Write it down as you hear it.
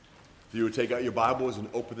If you would take out your Bibles and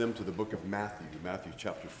open them to the book of Matthew, Matthew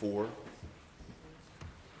chapter 4.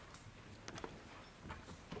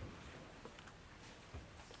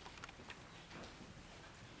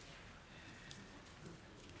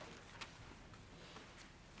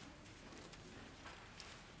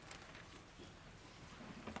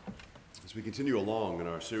 As we continue along in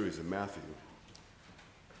our series in Matthew,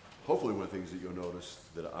 hopefully one of the things that you'll notice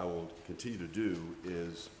that I will continue to do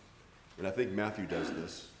is, and I think Matthew does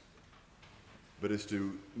this, but is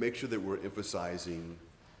to make sure that we're emphasizing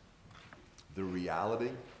the reality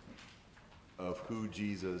of who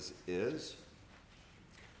Jesus is,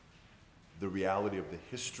 the reality of the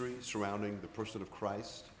history surrounding the person of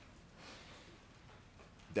Christ,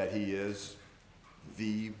 that he is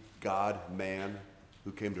the God-man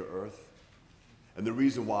who came to earth. And the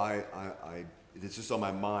reason why it's just on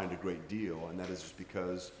my mind a great deal, and that is just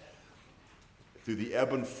because through the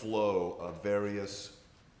ebb and flow of various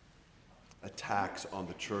attacks on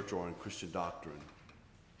the church or on Christian doctrine,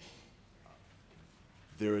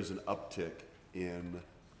 there is an uptick in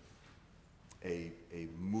a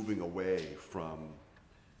moving away from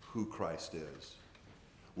who Christ is,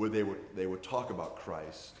 where they would talk about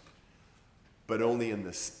Christ, but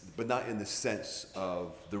not in the sense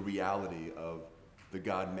of the reality of the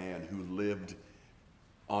God-man who lived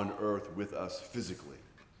on earth with us physically.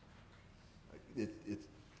 It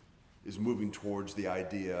is moving towards the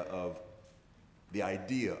idea of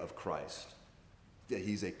Christ, that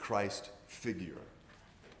he's a Christ figure,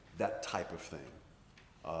 that type of thing,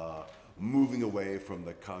 moving away from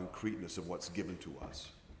the concreteness of what's given to us.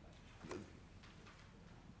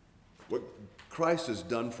 What Christ has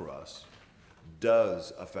done for us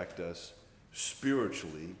does affect us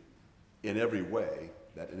spiritually in every way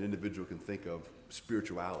that an individual can think of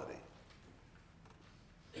spirituality.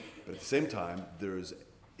 But at the same time, there's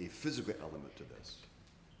a physical element to this.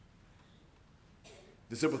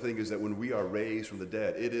 The simple thing is that when we are raised from the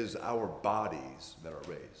dead, it is our bodies that are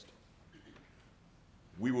raised.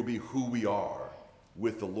 We will be who we are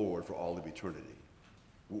with the Lord for all of eternity.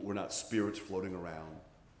 We're not spirits floating around.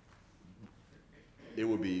 It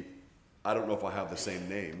would be, I don't know if I have the same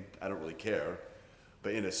name, I don't really care,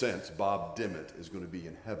 but in a sense, Bob Dimmitt is going to be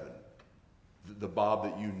in heaven. The Bob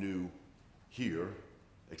that you knew here,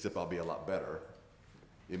 except I'll be a lot better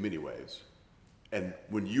in many ways. And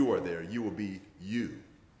when you are there, you will be you.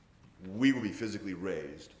 We will be physically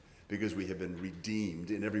raised because we have been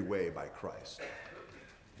redeemed in every way by Christ.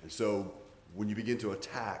 And so when you begin to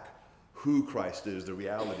attack who Christ is, the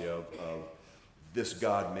reality of this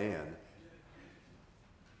God-man,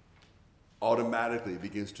 automatically it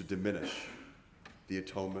begins to diminish the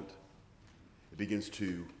atonement. It begins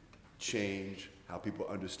to change how people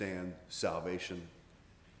understand salvation.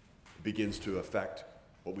 It begins to affect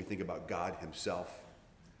what we think about God himself.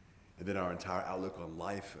 And then our entire outlook on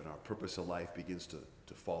life and our purpose of life begins to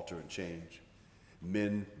falter and change.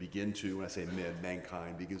 Men begin to, when I say men,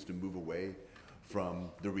 mankind begins to move away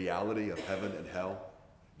from the reality of heaven and hell,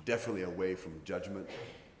 definitely away from judgment,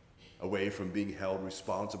 away from being held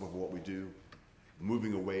responsible for what we do,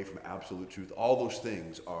 moving away from absolute truth. All those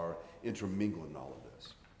things are intermingled in all of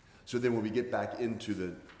this. So then when we get back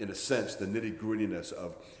into in a sense, the nitty-grittiness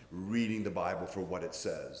of reading the Bible for what it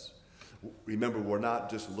says, remember, we're not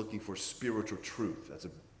just looking for spiritual truth. That's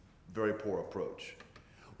a very poor approach.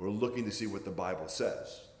 We're looking to see what the Bible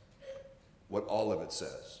says, what all of it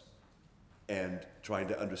says, and trying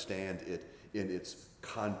to understand it in its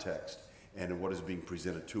context and in what is being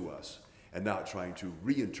presented to us, and not trying to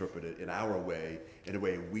reinterpret it in our way, in a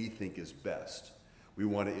way we think is best. We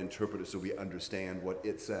want to interpret it so we understand what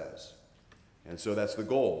it says. And so that's the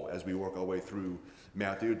goal as we work our way through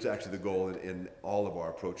Matthew. It's actually the goal in all of our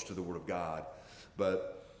approach to the Word of God,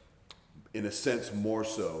 but in a sense more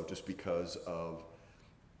so just because of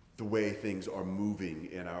the way things are moving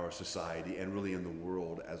in our society and really in the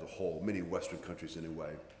world as a whole, many Western countries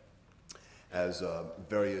anyway, as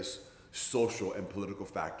various social and political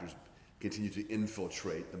factors continue to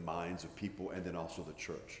infiltrate the minds of people and then also the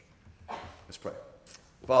church. Let's pray.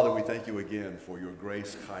 Father, we thank you again for your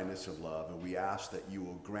grace, kindness, and love, and we ask that you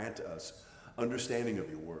will grant us understanding of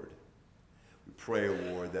your word. We pray,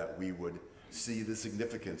 Lord, that we would see the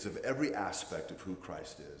significance of every aspect of who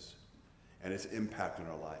Christ is and its impact on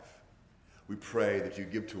our life. We pray that you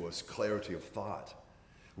give to us clarity of thought.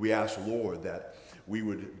 We ask, Lord, that we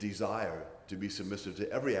would desire to be submissive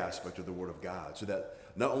to every aspect of the Word of God, so that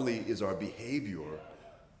not only is our behavior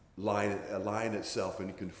align itself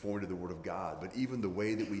and conform to the Word of God, but even the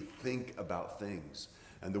way that we think about things,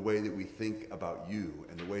 and the way that we think about you,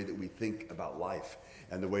 and the way that we think about life,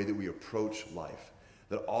 and the way that we approach life,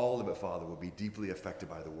 that all of it, Father, will be deeply affected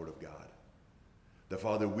by the Word of God. That,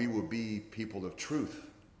 Father, we will be people of truth,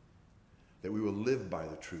 that we will live by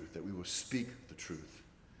the truth, that we will speak the truth,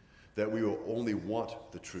 that we will only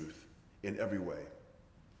want the truth in every way.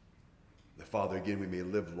 That, Father, again, we may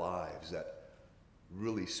live lives that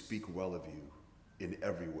really speak well of you in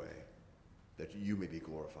every way, that you may be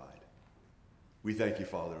glorified. We thank you,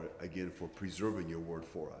 Father, again, for preserving your word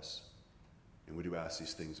for us. And we do ask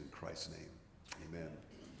these things in Christ's name. Amen.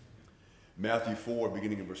 Matthew 4,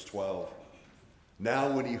 beginning in verse 12. Now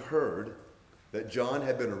when he heard that John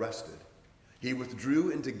had been arrested, he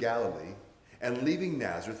withdrew into Galilee, and leaving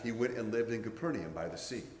Nazareth, he went and lived in Capernaum by the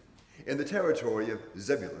sea, in the territory of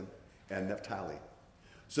Zebulun and Naphtali,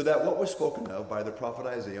 so that what was spoken of by the prophet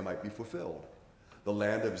Isaiah might be fulfilled. The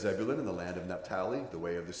land of Zebulun and the land of Naphtali, the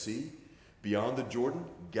way of the sea, beyond the Jordan,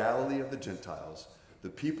 Galilee of the Gentiles. The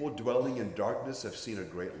people dwelling in darkness have seen a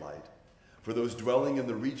great light. For those dwelling in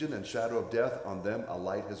the region and shadow of death, on them a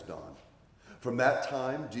light has dawned. From that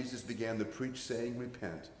time, Jesus began to preach, saying,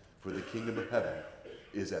 repent, for the kingdom of heaven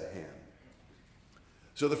is at hand.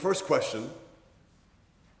 So the first question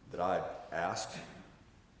that I asked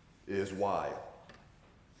is why?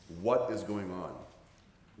 What is going on?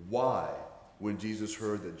 Why, when Jesus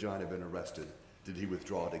heard that John had been arrested, did he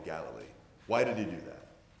withdraw to Galilee? Why did he do that?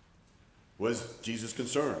 Was Jesus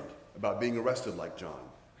concerned about being arrested like John?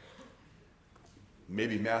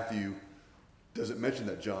 Maybe Matthew doesn't mention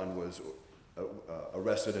that John was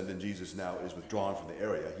arrested and then Jesus now is withdrawn from the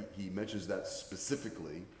area. He mentions that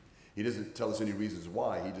specifically. He doesn't tell us any reasons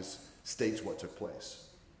why. He just states what took place.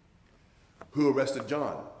 Who arrested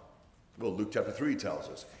John? Well, Luke chapter 3 tells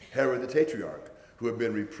us. Herod the Tetrarch, who had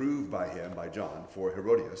been reproved by him, by John, for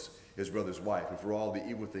Herodias, his brother's wife, and for all the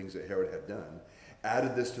evil things that Herod had done,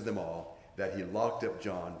 added this to them all, that he locked up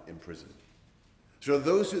John in prison. So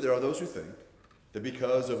there are those who think that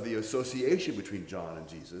because of the association between John and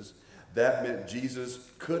Jesus, that meant Jesus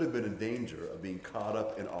could have been in danger of being caught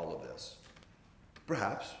up in all of this.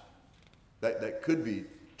 Perhaps. That could be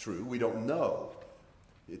true. We don't know.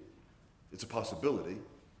 It's a possibility.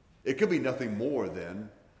 It could be nothing more than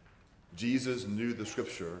Jesus knew the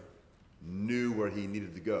scripture, knew where he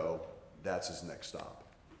needed to go. That's his next stop.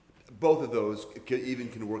 Both of those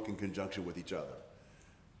can work in conjunction with each other.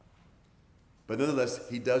 But nonetheless,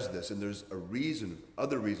 he does this, and there's a reason,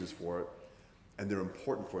 other reasons for it, and they're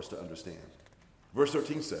important for us to understand. Verse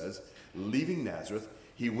 13 says, leaving Nazareth,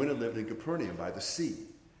 he went and lived in Capernaum by the sea,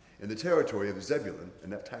 in the territory of Zebulun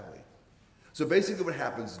and Naphtali. So basically what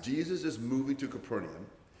happens, Jesus is moving to Capernaum.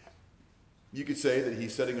 You could say that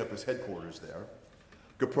he's setting up his headquarters there.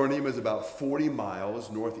 Capernaum is about 40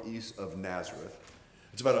 miles northeast of Nazareth.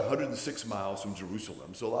 It's about 106 miles from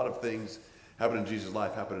Jerusalem. So a lot of things happen in Jesus'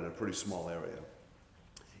 life happen in a pretty small area.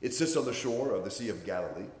 It sits on the shore of the Sea of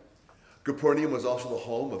Galilee. Capernaum was also the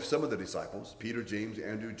home of some of the disciples, Peter, James,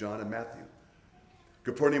 Andrew, John, and Matthew.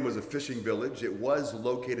 Capernaum was a fishing village. It was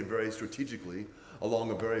located very strategically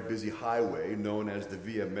along a very busy highway known as the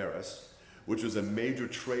Via Maris, which was a major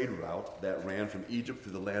trade route that ran from Egypt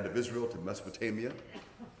through the land of Israel to Mesopotamia.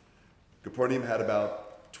 Capernaum had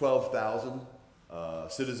about 12,000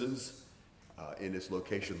 citizens in its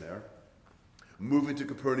location there. Moving to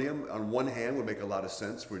Capernaum, on one hand, would make a lot of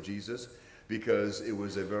sense for Jesus because it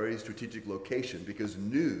was a very strategic location, because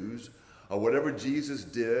news of whatever Jesus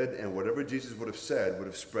did and whatever Jesus would have said would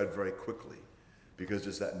have spread very quickly because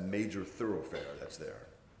it's that major thoroughfare that's there.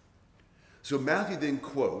 So Matthew then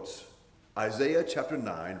quotes Isaiah chapter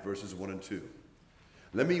 9, verses 1 and 2.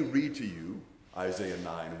 Let me read to you Isaiah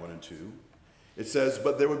 9, 1 and 2. It says,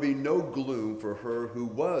 but there would be no gloom for her who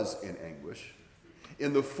was in anguish.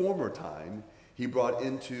 In the former time, he brought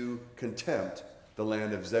into contempt the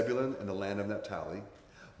land of Zebulun and the land of Naphtali.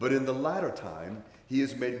 But in the latter time, he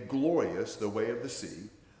has made glorious the way of the sea,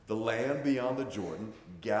 the land beyond the Jordan,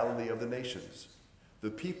 Galilee of the nations. The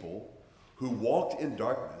people who walked in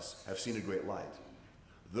darkness have seen a great light.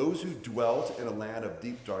 Those who dwelt in a land of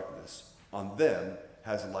deep darkness, on them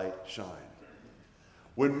has light shined.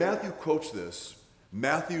 When Matthew quotes this,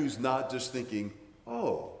 Matthew's not just thinking,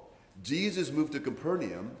 oh, Jesus moved to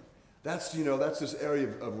Capernaum. That's this area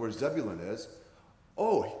of where Zebulun is.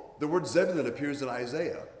 Oh, the word Zebulun appears in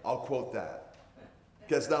Isaiah. I'll quote that.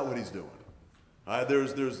 That's not what he's doing.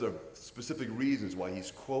 There's a specific reasons why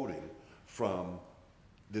he's quoting from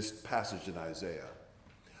this passage in Isaiah.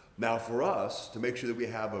 Now, for us, to make sure that we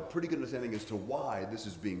have a pretty good understanding as to why this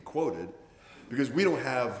is being quoted, because we don't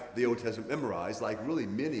have the Old Testament memorized like really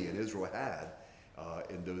many in Israel had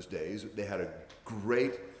in those days. They had a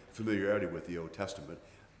great familiarity with the Old Testament.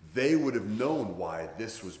 They would have known why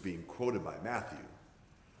this was being quoted by Matthew.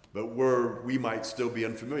 but where we might still be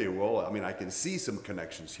unfamiliar. Well, I mean, I can see some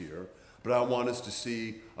connections here, but I want us to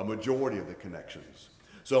see a majority of the connections.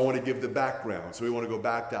 So I want to give the background. So we want to go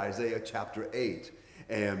back to Isaiah chapter 8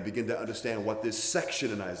 and begin to understand what this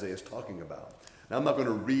section in Isaiah is talking about. Now, I'm not going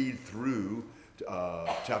to read through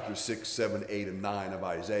chapters 6, 7, 8, and 9 of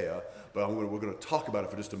Isaiah, but we're going to talk about it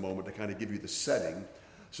for just a moment to kind of give you the setting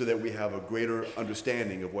so that we have a greater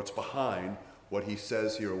understanding of what's behind what he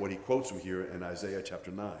says here, or what he quotes from here in Isaiah chapter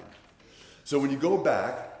 9. So when you go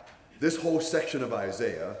back, this whole section of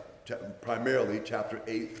Isaiah, primarily chapter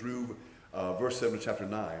 8 through verse 7 of chapter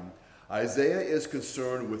 9, Isaiah is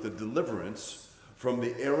concerned with the deliverance from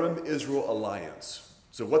the Aram-Israel alliance.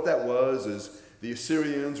 So what that was is the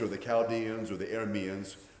Assyrians or the Chaldeans or the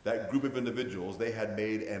Arameans, that group of individuals, they had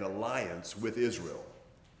made an alliance with Israel.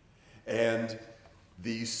 And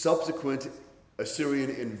the subsequent Assyrian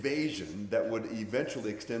invasion that would eventually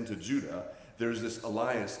extend to Judah, there's this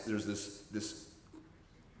alliance, there's this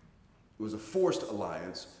it was a forced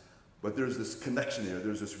alliance, but there's this connection here,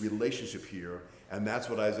 there's this relationship here, and that's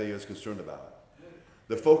what Isaiah is concerned about.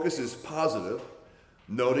 The focus is positive,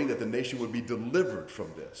 noting that the nation would be delivered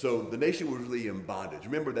from this. So the nation was really in bondage.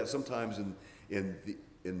 Remember that sometimes in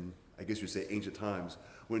I guess you'd say ancient times,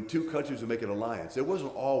 when two countries would make an alliance, it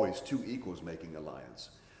wasn't always two equals making alliance.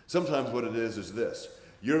 Sometimes what it is this: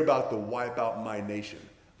 you're about to wipe out my nation.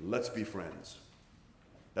 Let's be friends.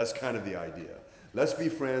 That's kind of the idea. Let's be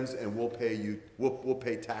friends, and we'll pay you. We'll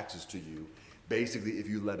pay taxes to you, basically, if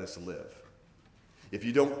you let us live. If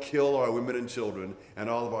you don't kill our women and children and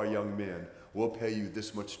all of our young men, we'll pay you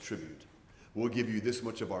this much tribute. We'll give you this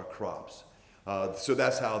much of our crops. So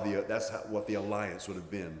that's what the alliance would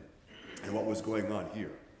have been, and what was going on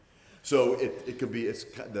here. So it could be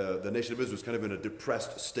the nation of Israel is kind of in a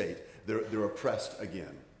depressed state. They're oppressed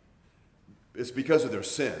again. It's because of their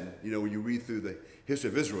sin. You know, when you read through the history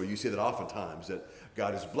of Israel, you see that oftentimes that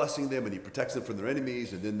God is blessing them and he protects them from their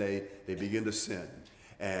enemies, and then they begin to sin.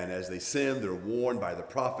 And as they sin, they're warned by the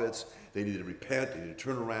prophets. They need to repent. They need to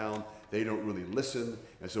turn around. They don't really listen.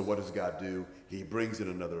 And so what does God do? He brings in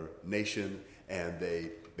another nation, and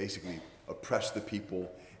they basically oppress the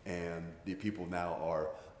people, and the people now are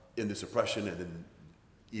in this oppression, and then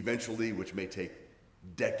eventually, which may take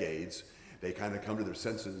decades, they kind of come to their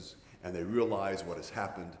senses, and they realize what has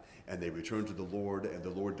happened, and they return to the Lord, and the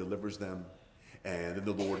Lord delivers them. And then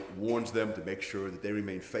the Lord warns them to make sure that they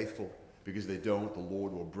remain faithful, because if they don't, the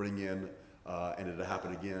Lord will bring in, and it'll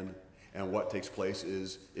happen again. And what takes place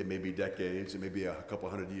is, it may be decades, it may be a couple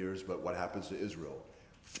hundred years, but what happens to Israel?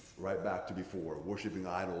 Right back to before, worshiping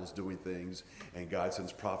idols, doing things, and God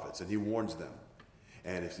sends prophets, and he warns them.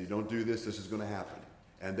 And if you don't do this, this is going to happen.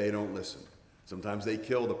 And they don't listen. Sometimes they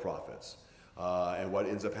kill the prophets. And what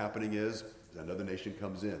ends up happening is another nation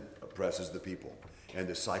comes in, oppresses the people. And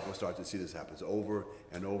the cycle starts to see this happens over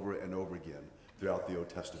and over and over again throughout the Old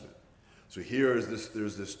Testament. So there's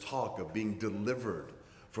this talk of being delivered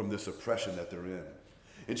from this oppression that they're in.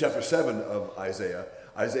 In chapter 7 of Isaiah,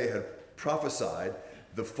 Isaiah had prophesied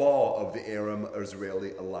the fall of the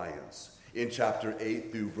Aram-Israeli alliance. In chapter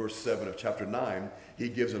 8 through verse 7 of chapter 9, he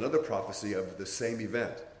gives another prophecy of the same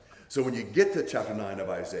event. So when you get to chapter 9 of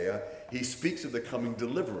Isaiah, he speaks of the coming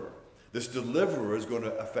deliverer. This deliverer is going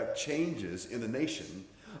to affect changes in the nation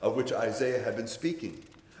of which Isaiah had been speaking.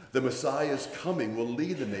 The Messiah's coming will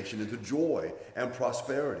lead the nation into joy and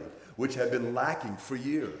prosperity, which had been lacking for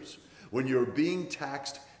years. When you're being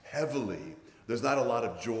taxed heavily, there's not a lot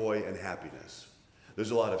of joy and happiness.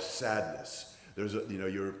 There's a lot of sadness.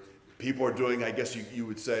 People are doing, I guess you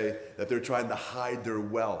would say, that they're trying to hide their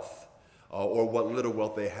wealth or what little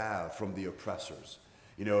wealth they have from the oppressors.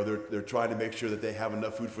 You know, they're trying to make sure that they have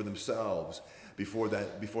enough food for themselves before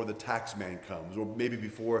the tax man comes, or maybe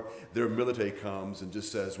before their military comes and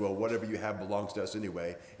just says, well, whatever you have belongs to us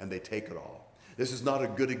anyway, and they take it all. This is not a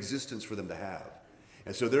good existence for them to have.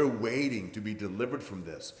 And so they're waiting to be delivered from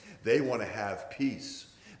this. They want to have peace.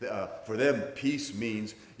 For them, peace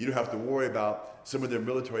means you don't have to worry about some of their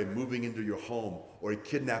military moving into your home, or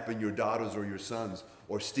kidnapping your daughters or your sons,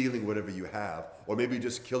 or stealing whatever you have, or maybe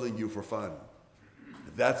just killing you for fun.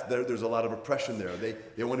 There's a lot of oppression there.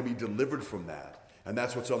 They want to be delivered from that. And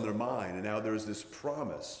that's what's on their mind. And now there's this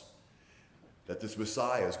promise that this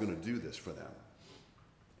Messiah is going to do this for them.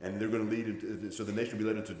 And they're going to so the nation will be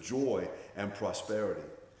led into joy and prosperity.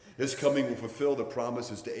 His coming will fulfill the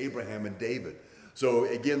promises to Abraham and David. So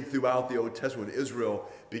again, throughout the Old Testament, Israel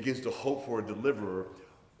begins to hope for a deliverer.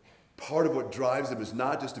 Part of what drives them is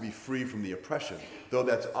not just to be free from the oppression, though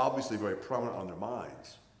that's obviously very prominent on their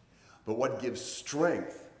minds. But what gives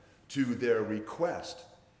strength to their request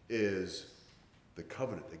is the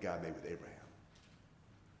covenant that God made with Abraham.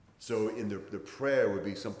 So in the prayer would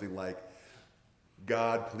be something like,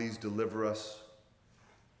 God, please deliver us.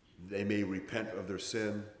 They may repent of their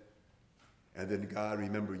sin. And then, God,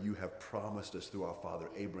 remember, you have promised us through our father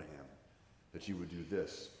Abraham that you would do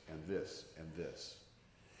this and this and this.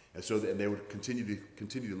 And so and they would continue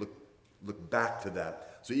to look back to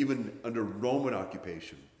that. So even under Roman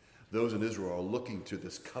occupation, those in Israel are looking to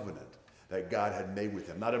this covenant that God had made with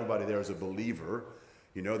them. Not everybody there is a believer.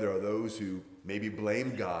 You know, there are those who maybe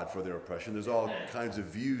blame God for their oppression. There's all kinds of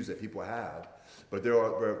views that people have. But there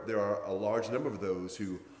are a large number of those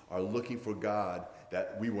who are looking for God,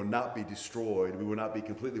 that we will not be destroyed, we will not be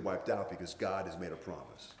completely wiped out, because God has made a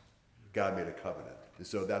promise. God made a covenant. And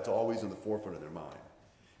so that's always in the forefront of their mind.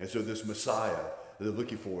 And so this Messiah that they're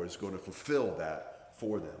looking for is going to fulfill that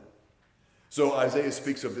for them. So Isaiah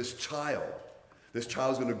speaks of this child. This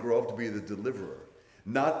child is going to grow up to be the deliverer.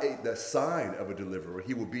 Not the sign of a deliverer.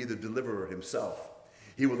 He will be the deliverer himself.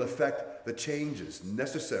 He will effect the changes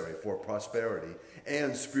necessary for prosperity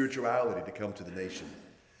and spirituality to come to the nation.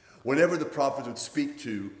 Whenever the prophets would speak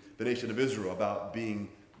to the nation of Israel about being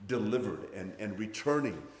delivered and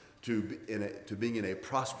returning to being in a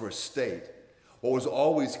prosperous state, what was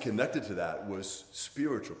always connected to that was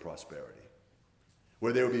spiritual prosperity,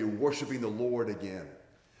 where they would be worshiping the Lord again,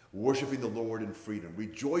 worshiping the Lord in freedom,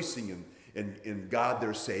 rejoicing in God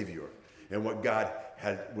their Savior and what God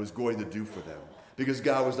was going to do for them. Because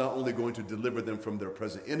God was not only going to deliver them from their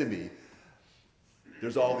present enemy,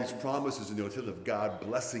 there's all these promises in the Old Testament of God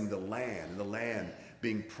blessing the land, and the land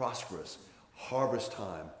being prosperous, harvest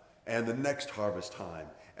time, and the next harvest time,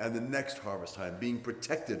 and the next harvest time, being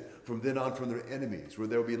protected from then on from their enemies, where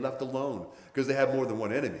they'll be left alone, because they have more than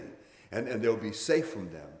one enemy, and they'll be safe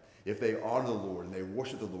from them if they honor the Lord, and they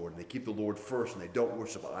worship the Lord, and they keep the Lord first, and they don't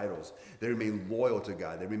worship idols. They remain loyal to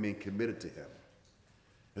God. They remain committed to Him.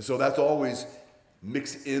 And so that's always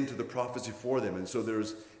mixed into the prophecy for them. And so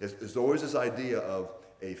there's always this idea of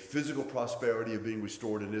a physical prosperity of being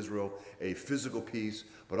restored in Israel, a physical peace,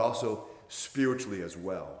 but also spiritually as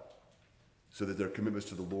well, so that their commitments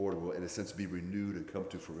to the Lord will, in a sense, be renewed and come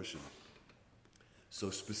to fruition.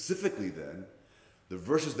 So specifically then, the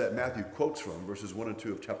verses that Matthew quotes from, verses 1 and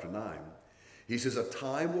 2 of chapter 9, he says, a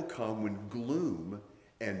time will come when gloom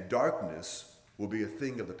and darkness will be a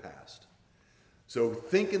thing of the past. So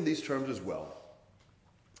think in these terms as well,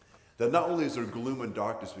 that not only is there gloom and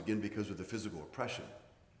darkness begin because of the physical oppression,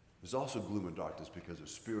 there's also gloom and darkness because of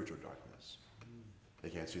spiritual darkness. They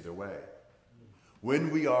can't see their way. When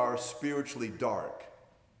we are spiritually dark,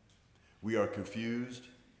 we are confused,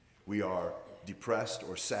 we are depressed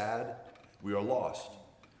or sad, we are lost.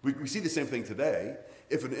 We see the same thing today.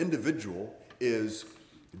 If an individual is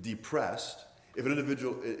depressed, if an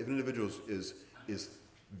individual is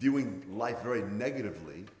viewing life very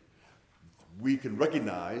negatively, we can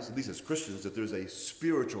recognize, at least as Christians, that there's a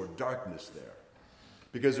spiritual darkness there,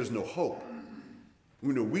 because there's no hope.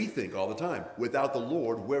 We think all the time, without the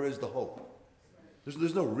Lord, where is the hope?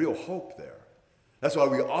 There's no real hope there. That's why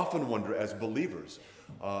we often wonder as believers,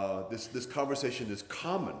 this conversation is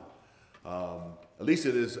common, at least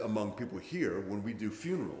it is among people here when we do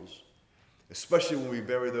funerals, especially when we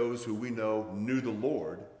bury those who we know knew the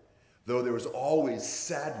Lord. Though there was always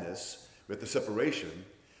sadness with the separation,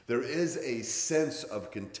 there is a sense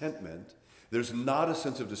of contentment. There's not a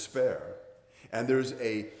sense of despair. And there's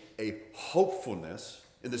a hopefulness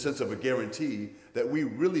in the sense of a guarantee that we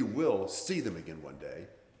really will see them again one day.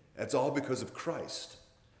 That's all because of Christ.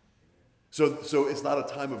 So it's not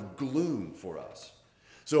a time of gloom for us.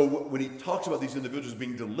 So when he talks about these individuals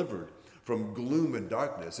being delivered from gloom and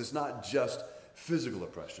darkness, it's not just physical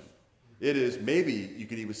oppression. It is, maybe you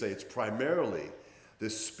could even say it's primarily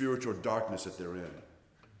this spiritual darkness that they're in.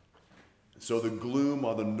 So the gloom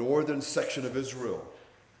on the northern section of Israel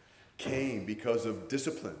came because of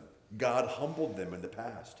discipline. God humbled them in the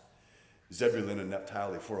past, Zebulun and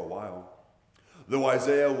Naphtali, for a while. Though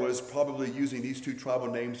Isaiah was probably using these two tribal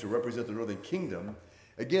names to represent the northern kingdom,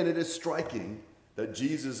 again, it is striking that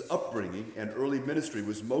Jesus' upbringing and early ministry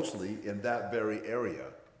was mostly in that very area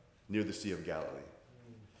near the Sea of Galilee.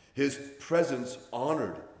 His presence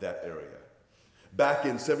honored that area. Back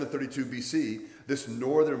in 732 BC, this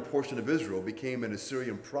northern portion of Israel became an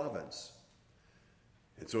Assyrian province.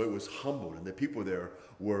 And so it was humbled, and the people there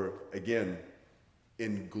were, again,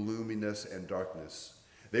 in gloominess and darkness.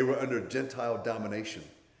 They were under Gentile domination.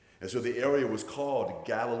 And so the area was called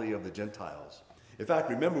Galilee of the Gentiles. In fact,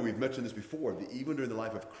 remember, we've mentioned this before, that even during the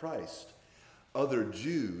life of Christ, other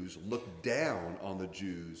Jews looked down on the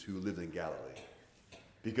Jews who lived in Galilee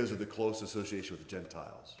because of the close association with the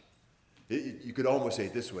Gentiles. You could almost say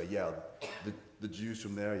it this way, the Jews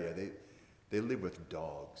from there, they live with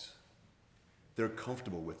dogs. They're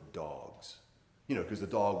comfortable with dogs. Because the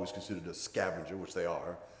dog was considered a scavenger, which they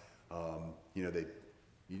are.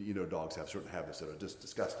 Dogs have certain habits that are just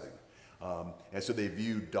disgusting. And so they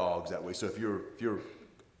view dogs that way. So if you're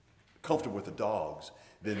comfortable with the dogs,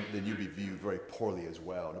 then you'd be viewed very poorly as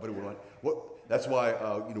well. Nobody would want, that's why,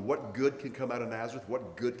 what good can come out of Nazareth?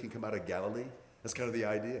 What good can come out of Galilee? That's kind of the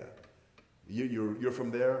idea. You're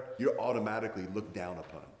from there, you're automatically looked down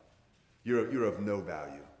upon. You're of no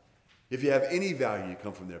value. If you have any value, you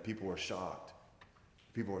come from there. People are shocked.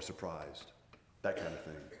 People are surprised. That kind of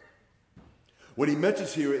thing. When he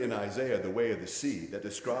mentions here in Isaiah the way of the sea, that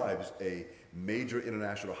describes a major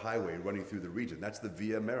international highway running through the region. That's the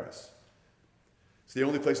Via Maris. It's the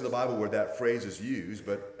only place in the Bible where that phrase is used,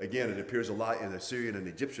 but again, it appears a lot in Assyrian and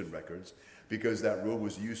Egyptian records because that road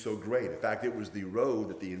was used so great. In fact, it was the road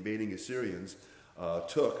that the invading Assyrians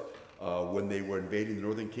took when they were invading the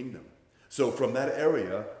northern kingdom. So from that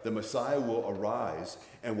area, the Messiah will arise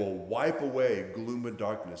and will wipe away gloom and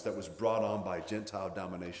darkness that was brought on by Gentile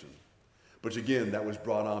domination. But again, that was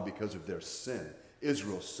brought on because of their sin,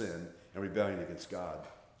 Israel's sin and rebellion against God.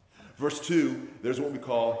 Verse 2, there's what we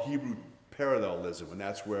call Hebrew parallelism, and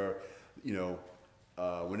that's where,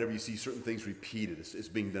 whenever you see certain things repeated, it's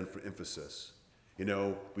being done for emphasis.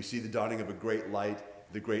 We see the dawning of a great light,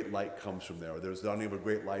 the great light comes from there. Or there's the dawning of a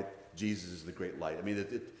great light, Jesus is the great light. I mean,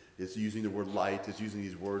 it's using the word light, it's using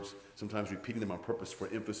these words, sometimes repeating them on purpose for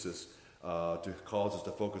emphasis to cause us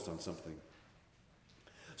to focus on something.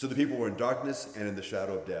 So the people were in darkness and in the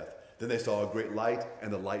shadow of death. Then they saw a great light,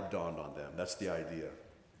 and the light dawned on them. That's the idea.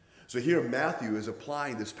 So here Matthew is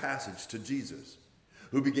applying this passage to Jesus,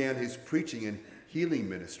 who began his preaching and healing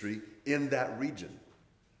ministry in that region.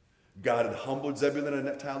 God had humbled Zebulun and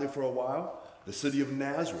Naphtali for a while. The city of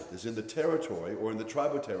Nazareth is in the territory, or in the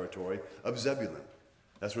tribal territory, of Zebulun.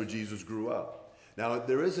 That's where Jesus grew up. Now,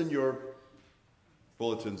 there is in your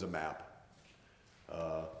bulletins a map.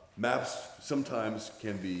 Maps sometimes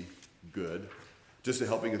can be good, just in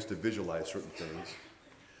helping us to visualize certain things.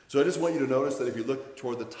 So I just want you to notice that if you look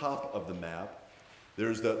toward the top of the map,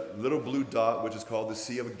 there's that little blue dot which is called the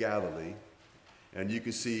Sea of Galilee. And you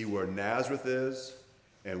can see where Nazareth is,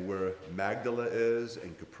 and where Magdala is,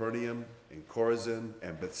 and Capernaum, and Chorazin,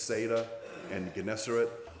 and Bethsaida, and Gennesaret.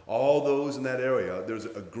 All those in that area, there's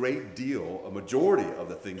a great deal, a majority of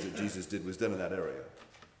the things that Jesus did was done in that area.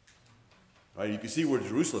 Right, you can see where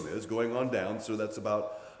Jerusalem is, going on down, so that's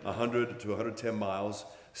about 100 to 110 miles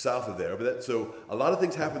south of there. So a lot of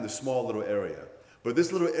things happen in this small little area. But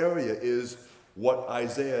this little area is what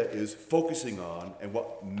Isaiah is focusing on and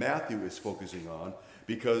what Matthew is focusing on,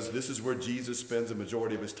 because this is where Jesus spends a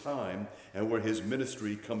majority of his time and where his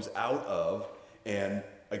ministry comes out of, and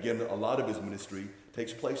again, a lot of his ministry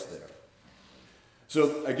takes place there.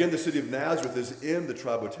 So again, the city of Nazareth is in the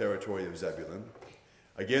tribal territory of Zebulun.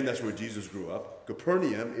 Again, that's where Jesus grew up.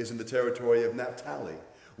 Capernaum is in the territory of Naphtali,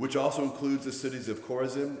 which also includes the cities of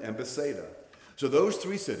Chorazin and Bethsaida. So those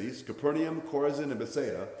three cities, Capernaum, Chorazin, and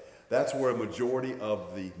Bethsaida, that's where a majority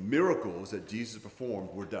of the miracles that Jesus performed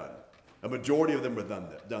were done. A majority of them were done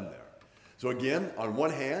there. So again, on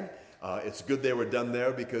one hand, it's good they were done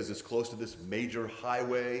there because it's close to this major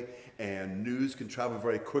highway and news can travel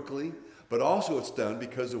very quickly, but also it's done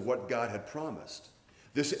because of what God had promised.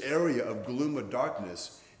 This area of gloom and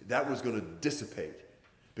darkness, that was going to dissipate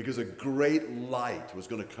because a great light was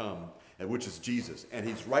going to come, and which is Jesus. And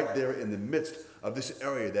he's right there in the midst of this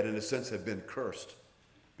area that in a sense had been cursed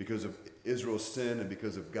because of Israel's sin and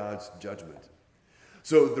because of God's judgment.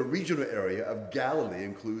 So the regional area of Galilee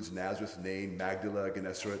includes Nazareth, Nain, Magdala,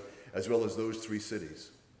 Gennesaret, as well as those three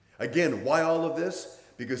cities. Again, why all of this?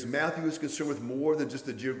 Because Matthew is concerned with more than just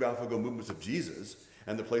the geographical movements of Jesus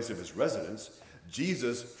and the place of his residence.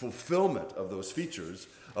 Jesus' fulfillment of those features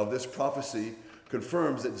of this prophecy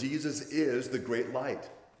confirms that Jesus is the great light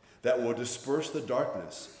that will disperse the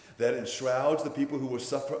darkness that enshrouds the people who will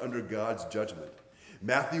suffer under God's judgment.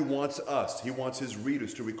 Matthew wants us, he wants his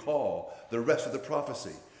readers to recall the rest of the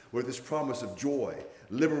prophecy with this promise of joy,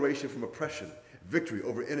 liberation from oppression, victory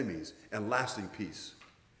over enemies, and lasting peace.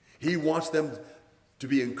 He wants them to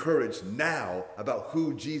be encouraged now about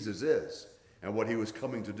who Jesus is and what he was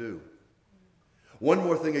coming to do. One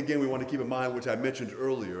more thing, again, we want to keep in mind, which I mentioned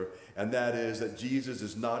earlier, and that is that Jesus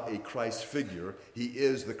is not a Christ figure. He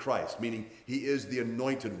is the Christ, meaning he is the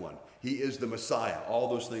anointed one. He is the Messiah. All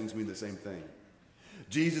those things mean the same thing.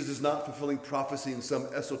 Jesus is not fulfilling prophecy in some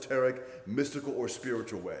esoteric, mystical, or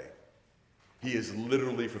spiritual way. He is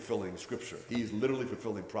literally fulfilling Scripture. He is literally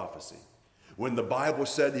fulfilling prophecy. When the Bible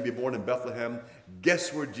said he'd be born in Bethlehem,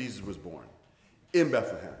 guess where Jesus was born? In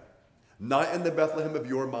Bethlehem. Not in the Bethlehem of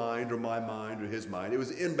your mind or my mind or his mind. It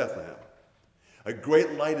was in Bethlehem. A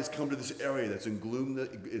great light has come to this area that's in gloom,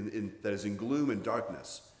 that is in gloom and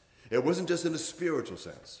darkness. It wasn't just in a spiritual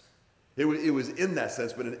sense. It was in that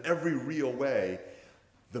sense, but in every real way,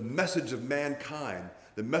 the message of mankind,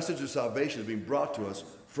 the message of salvation is being brought to us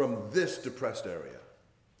from this depressed area.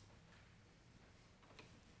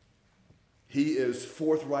 Jesus is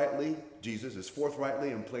forthrightly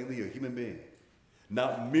and plainly a human being.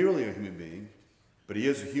 Not merely a human being, but he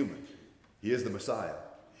is a human. He is the Messiah.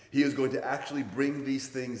 He is going to actually bring these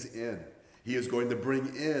things in. He is going to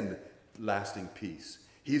bring in lasting peace.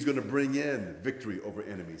 He's going to bring in victory over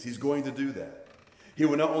enemies. He's going to do that. He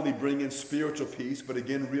will not only bring in spiritual peace, but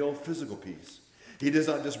again, real physical peace. He does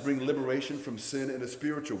not just bring liberation from sin in a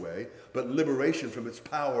spiritual way, but liberation from its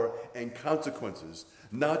power and consequences.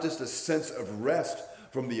 Not just a sense of rest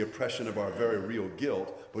from the oppression of our very real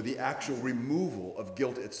guilt, but the actual removal of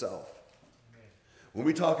guilt itself. When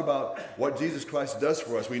we talk about what Jesus Christ does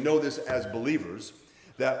for us, we know this as believers,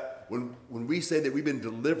 that when we say that we've been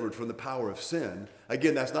delivered from the power of sin,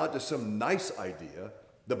 again, that's not just some nice idea.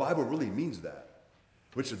 The Bible really means that,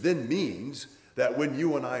 which then means that when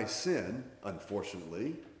you and I sin,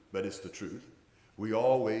 unfortunately, but it's the truth, we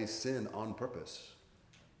always sin on purpose.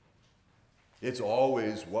 It's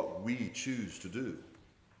always what we choose to do.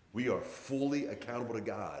 We are fully accountable to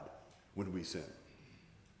God when we sin.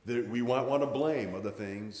 We might want to blame other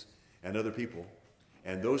things and other people,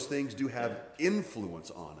 and those things do have influence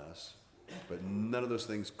on us, but none of those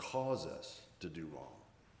things cause us to do wrong.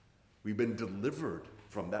 We've been delivered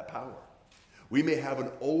from that power. We may have an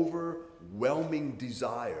overwhelming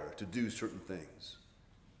desire to do certain things.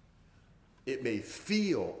 It may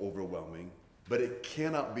feel overwhelming, but it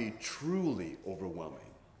cannot be truly overwhelming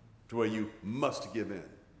to where you must give in,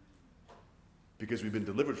 because we've been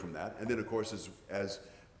delivered from that. And then, of course, as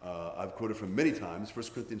I've quoted from many times,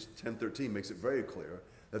 1 Corinthians 10:13 makes it very clear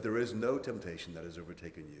that there is no temptation that has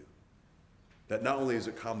overtaken you. That not only is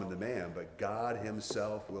it common to man, but God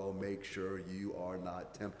himself will make sure you are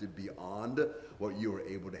not tempted beyond what you are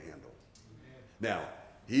able to handle. Now,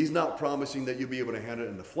 he's not promising that you'll be able to handle it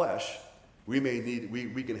in the flesh. We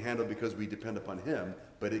can handle it because we depend upon him,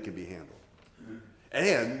 but it can be handled.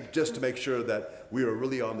 And just to make sure that we are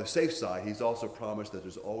really on the safe side, he's also promised that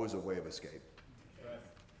there's always a way of escape.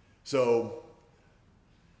 So,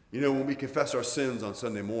 when we confess our sins on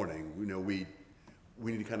Sunday morning, we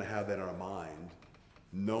need to kind of have that in our mind,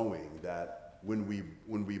 knowing that when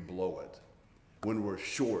we blow it, when we're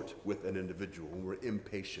short with an individual, when we're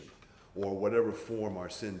impatient, or whatever form our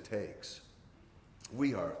sin takes,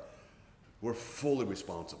 we're fully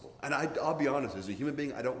responsible. And I'll be honest, as a human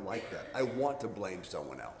being, I don't like that. I want to blame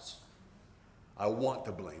someone else. I want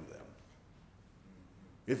to blame them.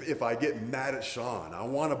 If I get mad at Sean, I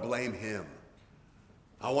want to blame him.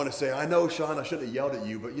 I want to say, I know, Sean, I shouldn't have yelled at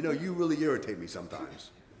you, but you really irritate me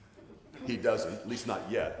sometimes. He doesn't, at least not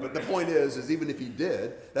yet. But the point is even if he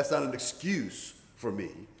did, that's not an excuse for me,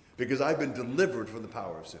 because I've been delivered from the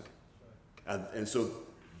power of sin. And so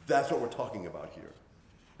that's what we're talking about here.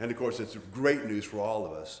 And of course, it's great news for all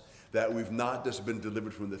of us that we've not just been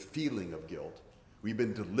delivered from the feeling of guilt, we've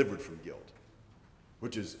been delivered from guilt,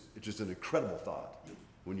 which is just an incredible thought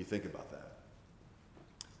when you think about that.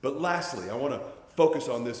 But lastly, I want to focus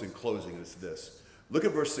on this in closing, and it's this. Look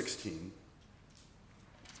at verse 16.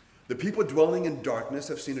 The people dwelling in darkness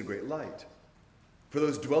have seen a great light. For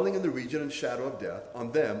those dwelling in the region and shadow of death,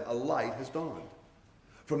 on them a light has dawned.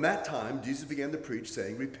 From that time, Jesus began to preach,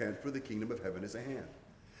 saying, repent, for the kingdom of heaven is at hand.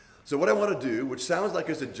 So what I want to do, which sounds like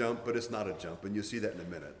it's a jump, but it's not a jump, and you'll see that in a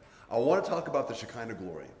minute. I want to talk about the Shechinah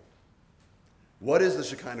glory. What is the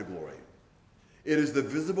Shechinah glory? It is the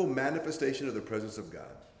visible manifestation of the presence of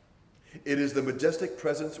God. It is the majestic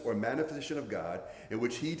presence or manifestation of God in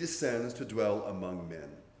which he descends to dwell among men.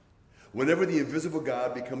 Whenever the invisible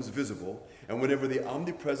God becomes visible, and whenever the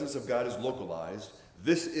omnipresence of God is localized,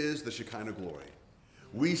 this is the Shechinah glory.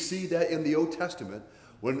 We see that in the Old Testament,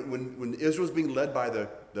 when Israel is being led by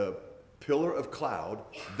the pillar of cloud,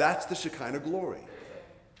 that's the Shechinah glory.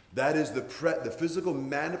 That is the physical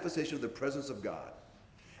manifestation of the presence of God.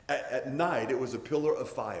 At night, it was a pillar of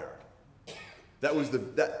fire. That was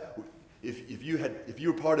if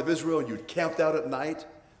you were part of Israel and you'd camped out at night,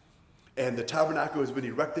 and the tabernacle has been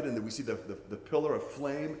erected, and then we see the pillar of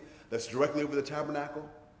flame that's directly over the tabernacle.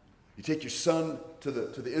 You take your son to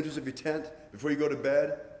the entrance of your tent before you go to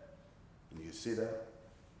bed, and you see that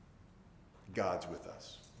God's with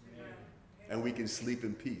us, and we can sleep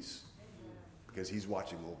in peace because he's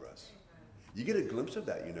watching over us. You get a glimpse of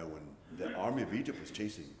that, when the army of Egypt was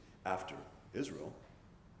chasing after Israel.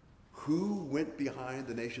 Who went behind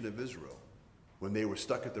the nation of Israel when they were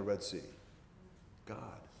stuck at the Red Sea? God.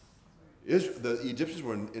 The Egyptians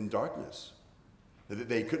were in darkness.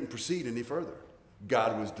 They couldn't proceed any further.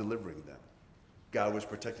 God was delivering them. God was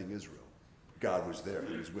protecting Israel. God was there.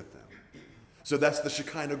 He was with them. So that's the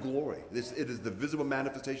Shechinah glory. It is the visible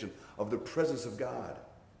manifestation of the presence of God.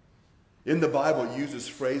 In the Bible, it uses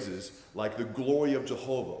phrases like the glory of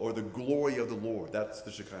Jehovah or the glory of the Lord. That's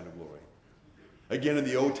the Shechinah glory. Again, in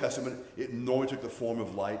the Old Testament, it normally took the form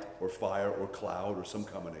of light or fire or cloud or some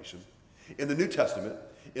combination. In the New Testament,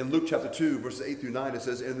 in Luke chapter 2, verses 8 through 9, it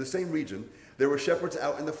says, in the same region, there were shepherds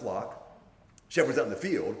out in the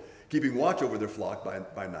field, keeping watch over their flock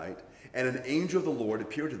by night. And an angel of the Lord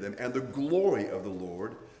appeared to them, and the glory of the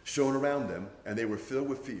Lord shone around them, and they were filled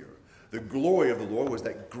with fear. The glory of the Lord was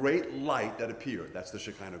that great light that appeared. That's the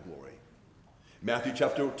Shechinah glory. Matthew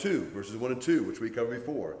chapter 2, verses 1 and 2, which we covered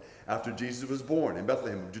before. After Jesus was born in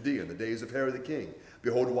Bethlehem of Judea in the days of Herod the king,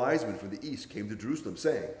 behold, wise men from the east came to Jerusalem,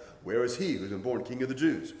 saying, where is he who has been born King of the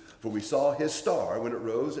Jews? For we saw his star when it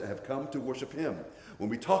rose and have come to worship him. When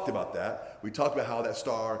we talked about that, we talked about how that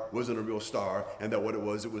star wasn't a real star and that what it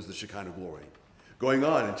was the Shechinah glory. Going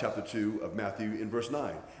on in chapter 2 of Matthew in verse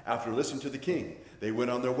 9, after listening to the king, they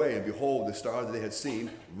went on their way, and behold, the star that they had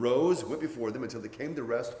seen rose, went before them until they came to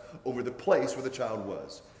rest over the place where the child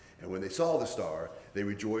was. And when they saw the star, they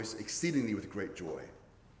rejoiced exceedingly with great joy.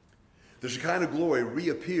 The Shechinah glory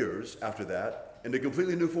reappears after that in a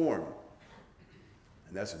completely new form.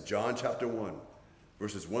 And that's in John chapter 1,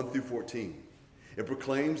 verses 1 through 14. It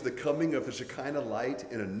proclaims the coming of the Shechinah light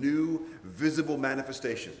in a new visible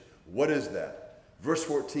manifestation. What is that? Verse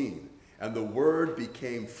 14, and the Word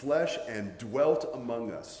became flesh and dwelt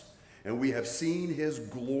among us, and we have seen his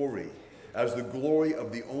glory as the glory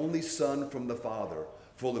of the only Son from the Father,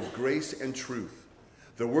 full of grace and truth.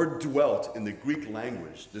 The word dwelt in the Greek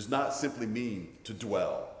language does not simply mean to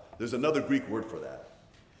dwell. There's another Greek word for that.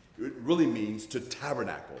 It really means to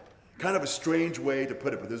tabernacle. Kind of a strange way to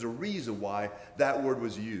put it, but there's a reason why that word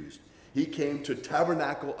was used. He came to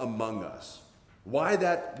tabernacle among us. Why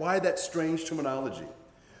that strange terminology?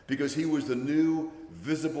 Because he was the new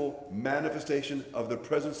visible manifestation of the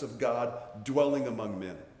presence of God dwelling among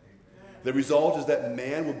men. The result is that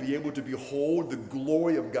man will be able to behold the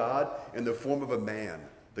glory of God in the form of a man,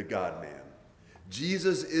 the God-man.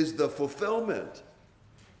 Jesus is the fulfillment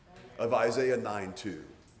of Isaiah 9:2.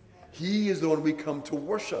 He is the one we come to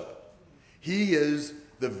worship. He is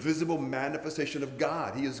the visible manifestation of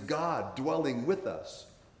God. He is God dwelling with us.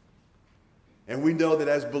 And we know that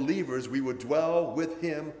as believers, we will dwell with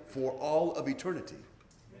him for all of eternity.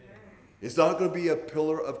 It's not going to be a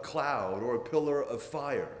pillar of cloud or a pillar of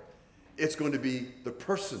fire. It's going to be the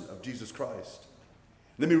person of Jesus Christ.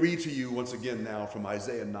 Let me read to you once again now from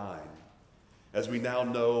Isaiah 9. As we now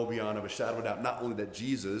know beyond a shadow of a doubt, not only that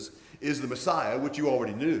Jesus is the Messiah, which you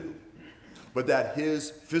already knew, but that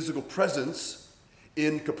his physical presence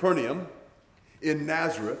in Capernaum, in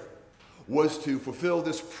Nazareth, was to fulfill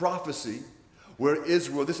this prophecy where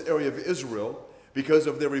Israel, this area of Israel, because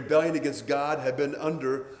of their rebellion against God, had been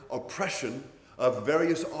under oppression of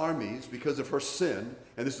various armies because of her sin,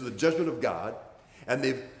 and this is the judgment of God, and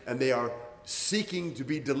they are seeking to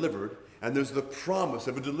be delivered, and there's the promise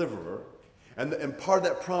of a deliverer, and part of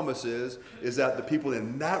that promise is that the people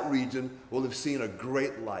in that region will have seen a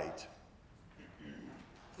great light.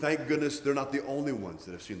 Thank goodness they're not the only ones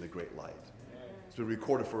that have seen the great light. It's been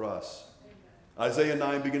recorded for us. Isaiah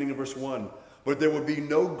 9, beginning in verse 1, but there will be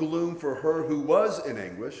no gloom for her who was in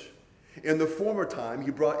anguish. In the former time,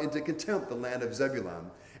 he brought into contempt the land of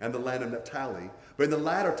Zebulun and the land of Naphtali. But in the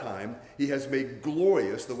latter time, he has made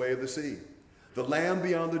glorious the way of the sea, the land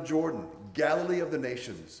beyond the Jordan, Galilee of the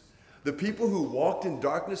nations. The people who walked in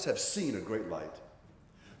darkness have seen a great light.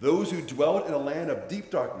 Those who dwelt in a land of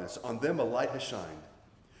deep darkness, on them a light has shined.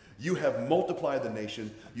 You have multiplied the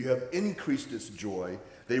nation. You have increased its joy.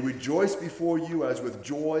 They rejoice before you as with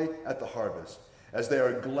joy at the harvest, as they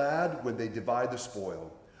are glad when they divide the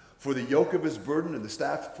spoil. For the yoke of his burden and the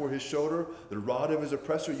staff for his shoulder, the rod of his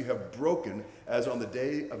oppressor you have broken as on the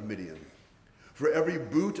day of Midian. For every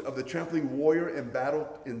boot of the trampling warrior in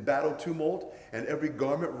battle tumult, and every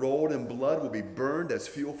garment rolled in blood will be burned as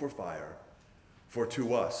fuel for fire. For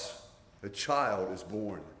to us a child is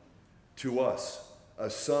born, to us a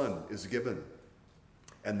son is given,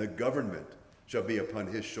 and the government shall be upon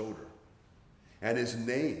his shoulder. And his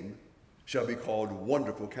name shall be called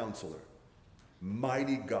Wonderful Counselor,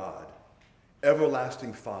 Mighty God,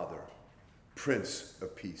 Everlasting Father, Prince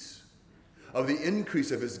of Peace. Of the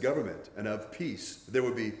increase of his government and of peace there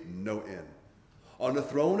will be no end. On the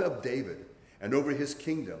throne of David and over his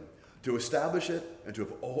kingdom, to establish it and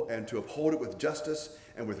to uphold it with justice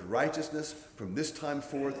and with righteousness from this time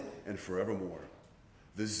forth and forevermore.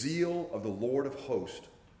 The zeal of the Lord of hosts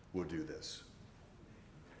will do this.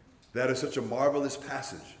 That is such a marvelous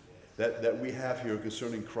passage that we have here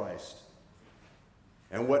concerning Christ.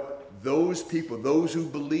 And what those people, those who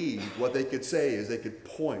believed, what they could say is they could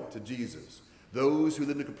point to Jesus. Those who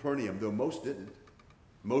lived in Capernaum, though most didn't.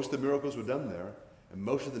 Most of the miracles were done there, and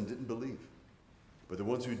most of them didn't believe. But the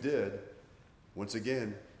ones who did, once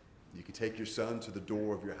again, you could take your son to the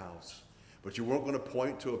door of your house. But you weren't going to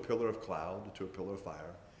point to a pillar of cloud, to a pillar of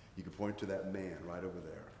fire. You could point to that man right over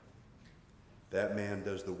there. That man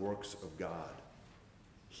does the works of God.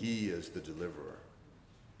 He is the deliverer.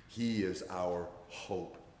 He is our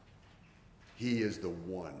hope. He is the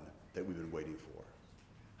one that we've been waiting for.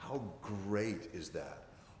 How great is that?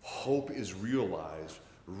 Hope is realized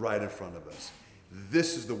right in front of us.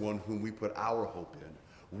 This is the one whom we put our hope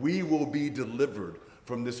in. We will be delivered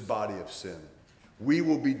from this body of sin. We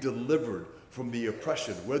will be delivered from the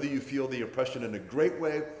oppression, whether you feel the oppression in a great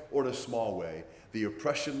way or in a small way. The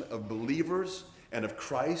oppression of believers and of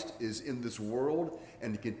Christ is in this world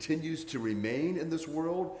and continues to remain in this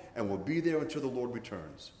world and will be there until the Lord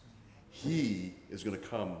returns. He is going to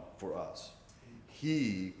come for us.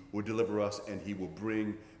 He will deliver us, and he will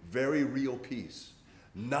bring very real peace,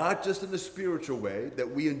 not just in the spiritual way that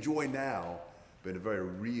we enjoy now, but in a very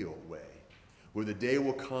real way, where the day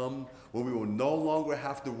will come when we will no longer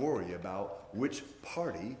have to worry about which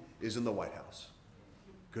party is in the White House,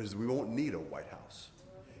 because we won't need a White House.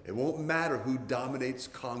 It won't matter who dominates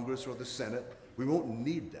Congress or the Senate. We won't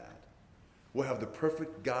need that. We'll have the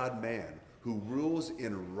perfect God-man who rules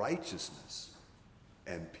in righteousness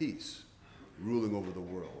and peace, ruling over the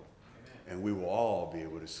world. And we will all be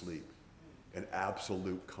able to sleep in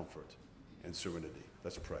absolute comfort and serenity.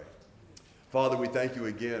 Let's pray. Father, we thank you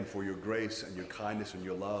again for your grace and your kindness and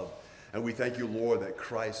your love. And we thank you, Lord, that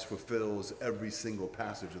Christ fulfills every single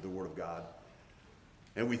passage of the Word of God.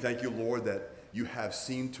 And we thank you, Lord, that you have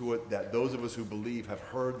seen to it that those of us who believe have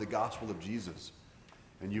heard the gospel of Jesus,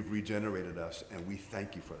 and you've regenerated us, and we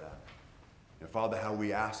thank you for that. And Father, how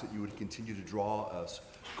we ask that you would continue to draw us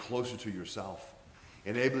closer to yourself,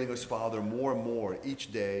 enabling us, Father, more and more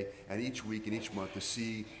each day and each week and each month to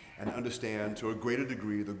see and understand to a greater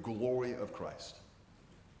degree the glory of Christ.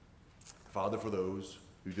 Father, for those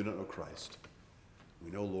who do not know Christ,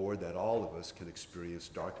 we know, Lord, that all of us can experience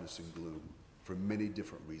darkness and gloom for many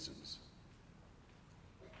different reasons.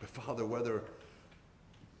 But Father, whether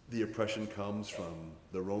the oppression comes from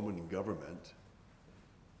the Roman government,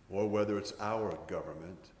 or whether it's our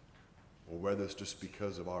government, or whether it's just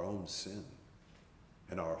because of our own sin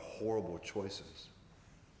and our horrible choices,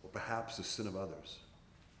 or perhaps the sin of others,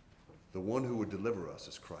 the one who would deliver us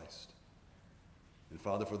is Christ. And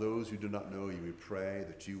Father, for those who do not know you, we pray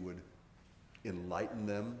that you would enlighten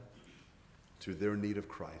them to their need of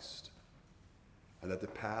Christ, and that the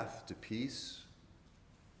path to peace,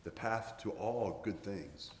 the path to all good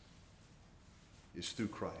things, is through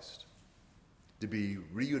Christ. To be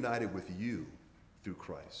reunited with you through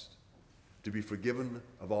Christ. To be forgiven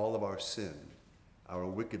of all of our sin, our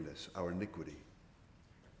wickedness, our iniquity,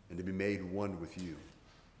 and to be made one with you,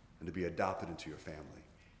 and to be adopted into your family.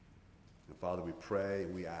 And Father, we pray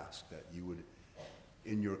and we ask that you would,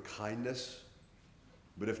 in your kindness,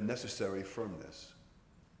 but if necessary, firmness,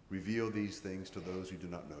 reveal these things to those who do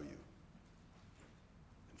not know you.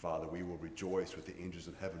 And Father, we will rejoice with the angels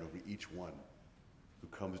in heaven over each one who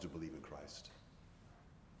comes to believe in Christ.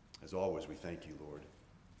 As always, we thank you, Lord.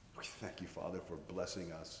 We thank you, Father, for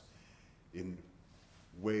blessing us in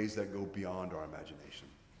ways that go beyond our imagination.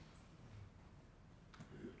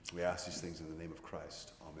 We ask these things in the name of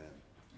Christ. Amen.